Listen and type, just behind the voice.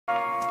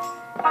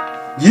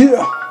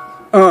Yeah.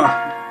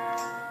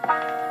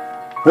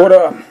 What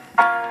up?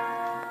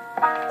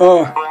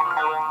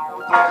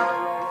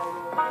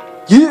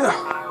 Yeah.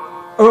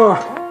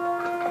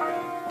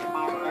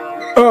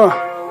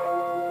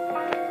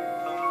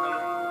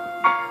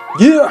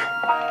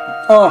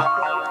 Yeah.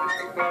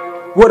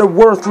 What a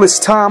worthless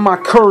time my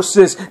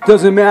curses.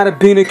 Doesn't matter,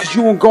 Beanie, cause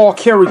you and all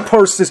carry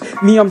purses.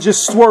 Me, I'm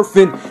just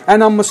swerving,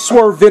 and I'ma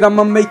swerve it.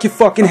 I'ma make you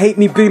fucking hate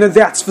me, Beanie,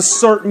 that's for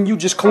certain. You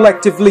just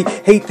collectively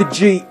hate the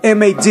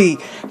G-M-A-D.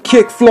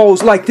 Kick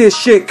flows like this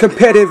shit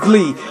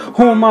competitively.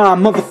 Who am I,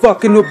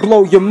 motherfucking, to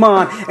blow your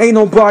mind? Ain't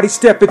nobody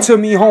stepping to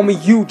me,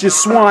 homie, you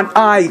just swan.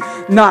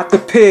 I, not the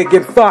pig,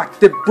 and fuck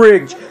the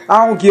bridge.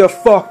 I don't give a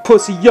fuck,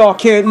 pussy, y'all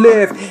can't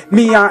live.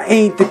 Me, I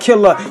ain't the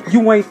killer,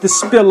 you ain't the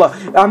spiller.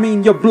 I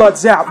mean, your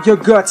blood's out, your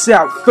guts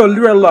out. For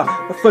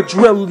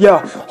drill ya,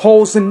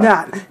 holes in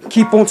that.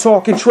 Keep on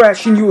talking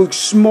trash and you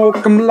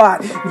smoke 'em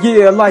lot.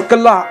 Yeah, like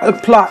a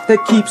plot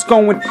that keeps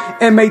going.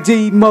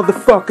 M-A-D,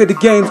 motherfucker, the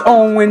game's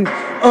owing.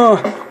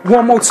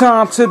 One more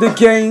time to the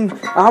game.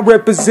 I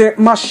represent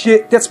my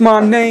shit, that's my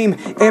name.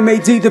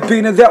 M-A-D, the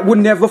Beaner, that would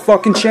never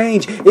fucking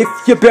change. If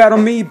you battle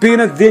me,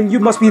 Beaner, then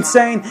you must be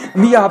insane.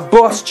 Me, I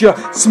bust ya,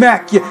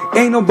 smack ya.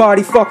 Ain't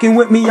nobody fucking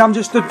with me, I'm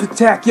just a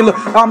spectacular.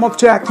 I'm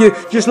attack you,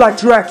 just like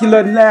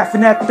Dracula,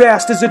 laughing at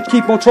bastards that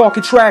keep on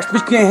talking trash,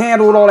 but you can't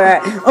handle all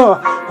that.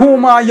 Who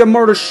am I, your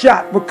murder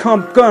shot,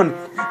 become gun.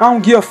 I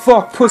don't give a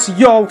fuck, pussy,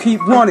 y'all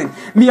keep running.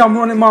 Me, I'm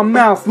running my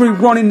mouth,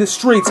 running the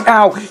streets.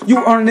 Ow,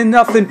 you earning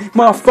nothing,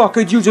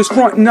 motherfucker, you just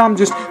frontin'. I'm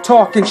just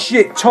talking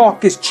shit.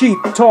 Talk is cheap,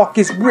 talk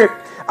is ripped.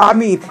 I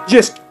mean,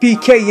 just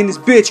BK in this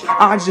bitch.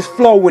 I'm just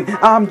flowing,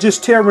 I'm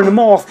just tearing them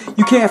off.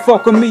 You can't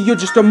fuck with me, you're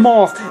just a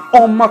moth.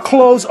 On my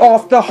clothes,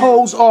 off the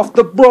hose, off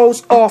the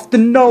bros, off the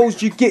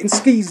nose. You're getting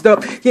skeezed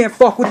up, can't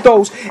fuck with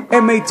those.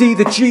 M-A-D,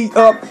 the G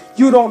up.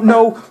 You don't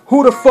know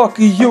who the fuck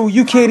are you.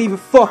 You can't even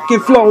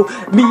fucking flow.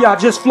 Me, I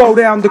just flow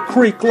down the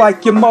creek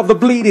like your mother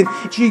bleeding.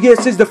 She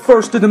gets is the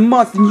first of the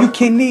month and you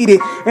can't need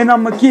it. And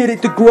I'ma get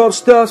it, the grub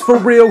stuff's for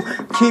real.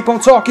 Keep on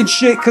talking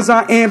shit cause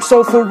I am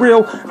so for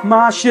real.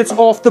 My shit's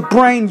off the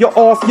brain, you're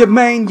off your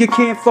main. You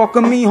can't fuck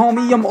with me,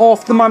 homie, I'm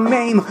off to my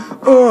name.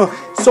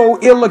 So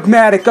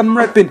illegmatic, I'm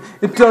ripping.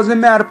 It doesn't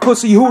matter,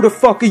 pussy, who the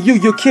fuck are you?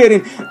 You're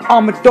kidding.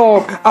 I'm a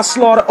dog, I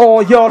slaughter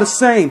all y'all the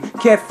same.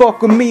 Can't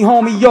fuck with me,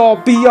 homie, y'all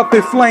be up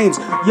in flames.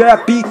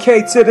 Yeah,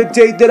 BK to the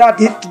day that I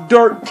hit the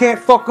dirt. Can't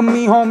fuck with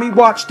me, homie,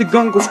 watch the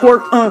gun go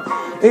squirt.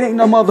 It ain't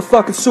no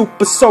motherfucking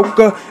super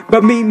soaker,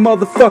 but me,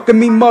 motherfucker,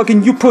 me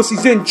mugging you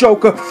pussies in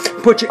Joker.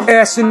 Put your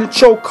ass in the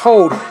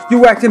chokehold.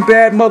 You acting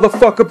bad,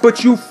 motherfucker,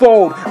 but you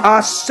fold.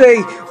 I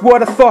say what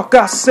the fuck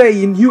I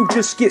say, and you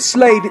just get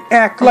slayed and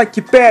act like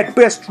you're bad.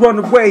 Best run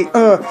away.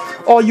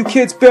 All you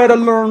kids better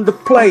learn to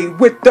play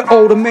with the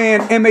older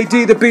man.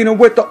 M-A-D, the Beaner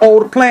with the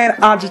older plan.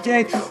 I just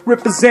ain't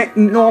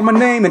representing all my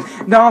name, and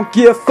now don't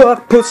give a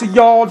fuck, pussy,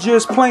 y'all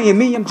just playing.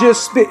 Me, I'm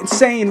just spitting,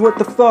 saying what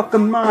the fuck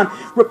am mine.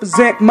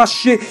 Represent my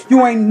shit,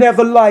 you ain't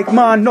never like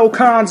mine. No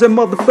kinds of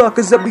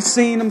motherfuckers that be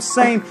seeing them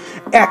same.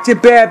 Acting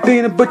bad,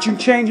 Beaner, but you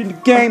changing the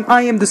game.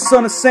 I am the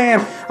son of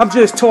Sam, I'm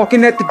just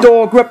talking at the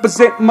dog.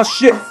 Represent my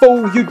shit,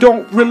 fool, you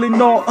don't really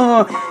know.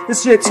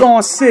 This shit's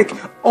on sick,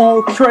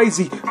 all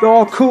crazy,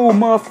 all cool,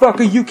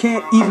 motherfucker, you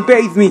can't even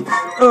bathe me.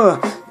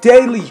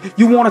 Daily,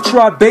 you wanna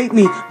try bait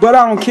me, but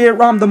I don't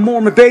care, I'm the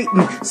Mormon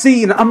baiting.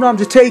 See, I'm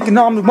just taking,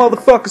 I'm the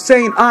motherfucker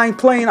saying I ain't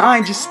playing, I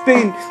ain't just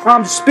spinning,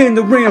 I'm just spinning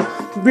the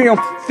real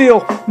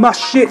feel, my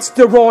shit's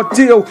the raw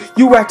deal.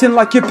 You acting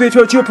like your bitch,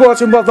 but you're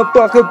pushing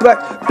motherfucker,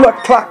 black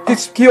blood clot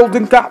gets killed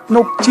and got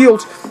no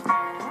kills.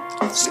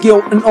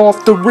 Skilled and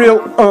off the real,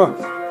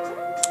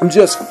 I'm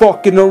just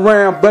fucking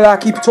around, but I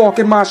keep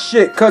talking my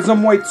shit cause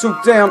I'm way too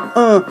down.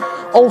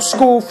 Old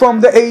school from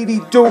the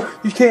 80s, dude.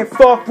 You can't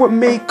fuck with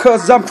me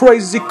cause I'm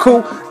crazy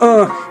cool.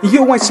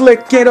 You ain't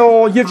slick at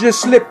all, you're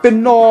just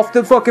slipping off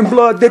the fucking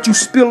blood that you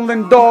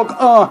spilling, dog.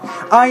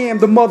 I am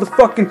the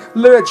motherfucking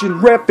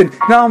legend reppin'.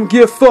 Now I don't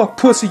give a fuck,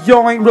 pussy,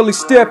 y'all ain't really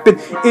stepping.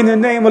 In the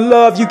name of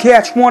love, you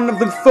catch one of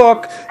them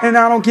fuck. And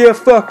I don't give a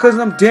fuck cause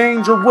I'm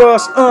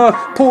dangerous.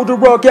 Pull the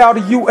rug out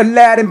of you,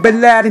 Aladdin, Bin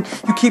Laden.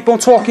 You keep on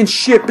talking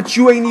shit, but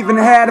you ain't even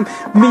had him.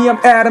 Me, I'm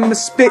Adam,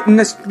 it's spitting,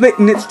 it's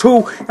splitting, it's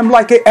too. I'm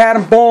like an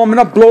atom bomb,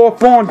 and I blow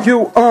up on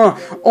you,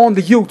 on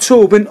the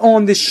YouTube and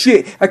on this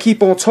shit. I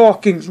keep on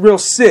talking real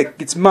sick.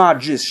 It's my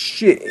just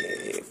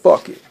shit.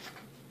 Fuck it.